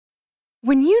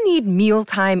When you need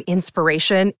mealtime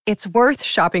inspiration, it's worth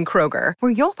shopping Kroger,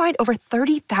 where you'll find over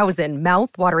 30,000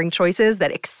 mouth-watering choices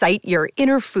that excite your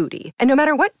inner foodie. And no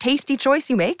matter what tasty choice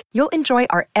you make, you'll enjoy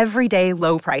our everyday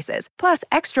low prices, plus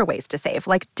extra ways to save,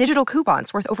 like digital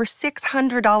coupons worth over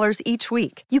 $600 each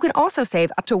week. You can also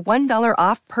save up to $1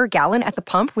 off per gallon at the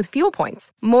pump with fuel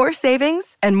points. More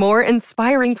savings and more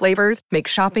inspiring flavors make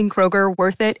shopping Kroger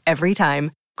worth it every time.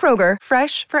 Kroger,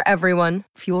 fresh for everyone.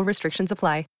 Fuel restrictions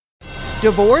apply.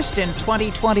 Divorced in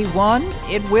 2021?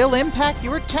 It will impact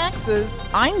your taxes.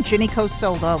 I'm Ginny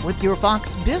Cosola with your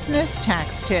Fox Business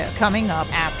Tax Tip, coming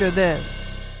up after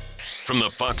this. From the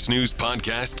Fox News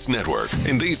Podcasts Network.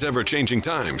 In these ever-changing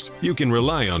times, you can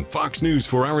rely on Fox News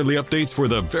for hourly updates for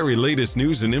the very latest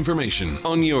news and information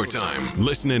on your time.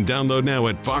 Listen and download now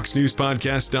at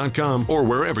foxnewspodcast.com or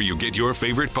wherever you get your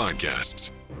favorite podcasts.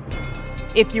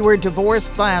 If you were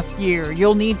divorced last year,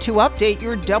 you'll need to update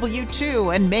your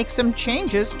W-2 and make some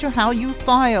changes to how you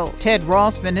file. Ted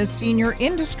Rossman is Senior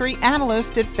Industry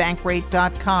Analyst at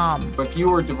Bankrate.com. If you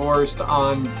were divorced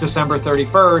on December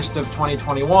 31st of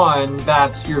 2021,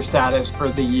 that's your status for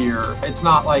the year. It's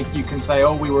not like you can say,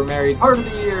 oh, we were married part of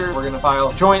the year, we're going to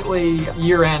file jointly.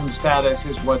 Year-end status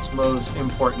is what's most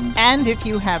important. And if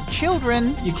you have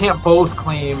children, you can't both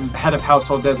claim head of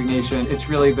household designation. It's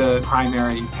really the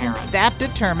primary parent. That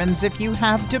determines if you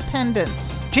have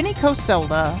dependents. Ginny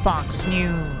Cosola, Fox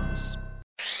News.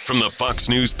 From the Fox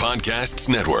News Podcasts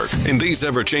Network. In these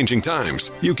ever-changing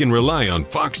times, you can rely on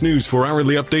Fox News for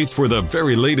hourly updates for the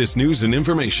very latest news and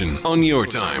information on your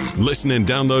time. Listen and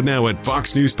download now at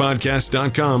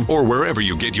foxnewspodcast.com or wherever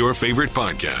you get your favorite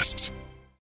podcasts.